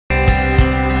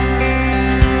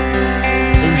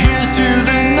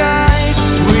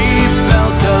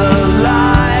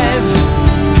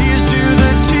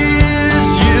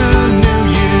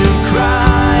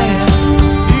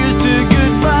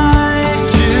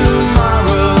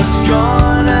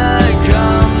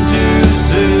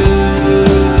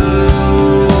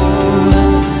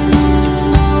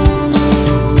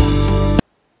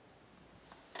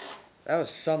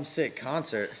some sick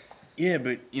concert. Yeah,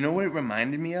 but you know what it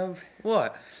reminded me of?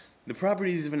 What? The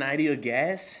properties of an ideal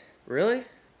gas. Really?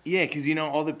 Yeah, 'cause you know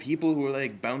all the people who are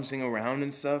like bouncing around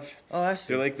and stuff? Oh, I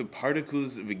see. They're like the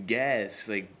particles of a gas,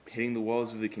 like hitting the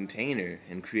walls of the container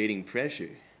and creating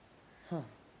pressure. Huh.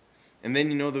 And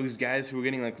then you know those guys who were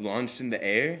getting like launched in the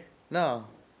air? No.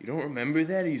 You don't remember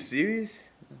that? Are you serious?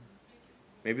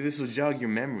 Maybe this will jog your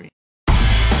memory.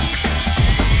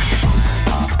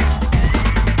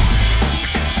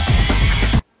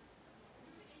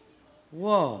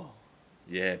 Whoa.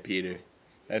 Yeah, Peter.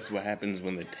 That's what happens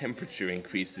when the temperature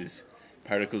increases.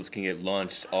 Particles can get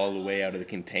launched all the way out of the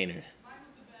container.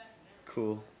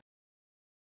 Cool.